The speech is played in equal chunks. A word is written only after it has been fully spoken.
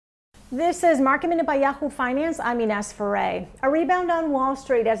This is Market Minute by Yahoo Finance. I'm Ines Ferre. A rebound on Wall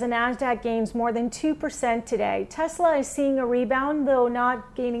Street as the Nasdaq gains more than 2% today. Tesla is seeing a rebound, though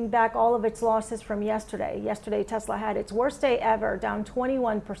not gaining back all of its losses from yesterday. Yesterday, Tesla had its worst day ever, down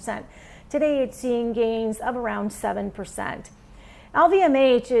 21%. Today, it's seeing gains of around 7%.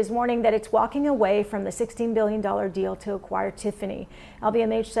 LVMH is warning that it's walking away from the $16 billion deal to acquire Tiffany.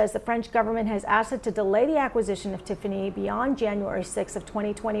 LVMH says the French government has asked it to delay the acquisition of Tiffany beyond January 6 of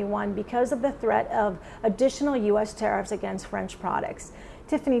 2021 because of the threat of additional U.S. tariffs against French products.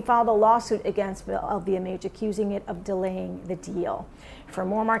 Tiffany filed a lawsuit against LVMH, accusing it of delaying the deal. For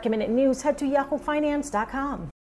more Market Minute news, head to yahoofinance.com.